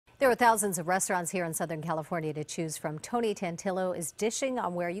There are thousands of restaurants here in Southern California to choose from. Tony Tantillo is dishing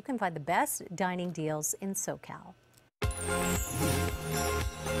on where you can find the best dining deals in SoCal.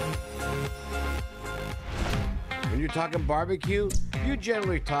 When you're talking barbecue, you're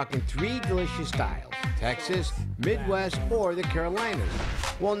generally talking three delicious styles: Texas, Midwest, or the Carolinas.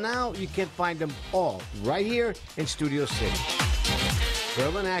 Well, now you can find them all right here in Studio City.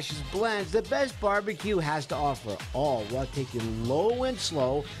 Grill and Ashes blends the best barbecue has to offer, all while taking low and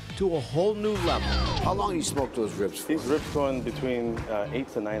slow to a whole new level. How long do you smoke those ribs for? These ribs go in between 8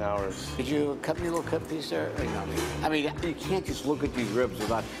 to 9 hours. Could you cut me a little cut piece there? Or no? I mean, you can't just look at these ribs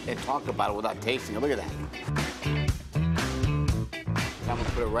and talk about it without tasting it. Look at that. I'm gonna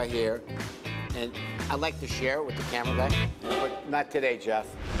put it right here. And I'd like to share it with the camera guy, but not today, Jeff.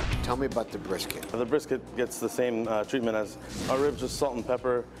 Tell me about the brisket. The brisket gets the same treatment as our ribs, just salt and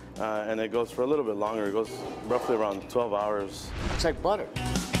pepper, and it goes for a little bit longer. It goes roughly around 12 hours. It's like butter.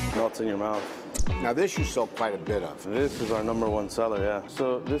 Melts in your mouth. Now this you sell quite a bit of. This is our #1 seller, yeah.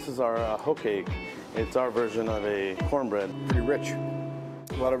 So this is our hoe cake. It's our version of a cornbread. Pretty rich.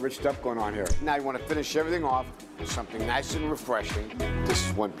 A lot of rich stuff going on here. Now you want to finish everything off with something nice and refreshing. This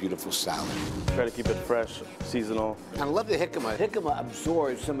is one beautiful salad. Try to keep it fresh, seasonal. And I love the jicama. Jicama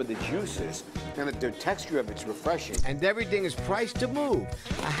absorbs some of the juices, and the texture of it's refreshing. And everything is priced to move.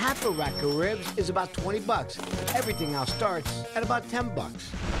 A half a rack of ribs is about 20 bucks. Everything else starts at about 10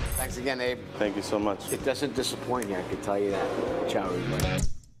 bucks. Thanks again, Abe. Thank you so much. It doesn't disappoint you, I can tell you that. Ciao, everybody.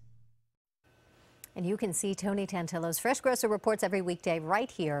 And you can see Tony Tantillo's Fresh Grocer reports every weekday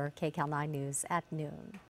right here, KCAL 9 News at noon.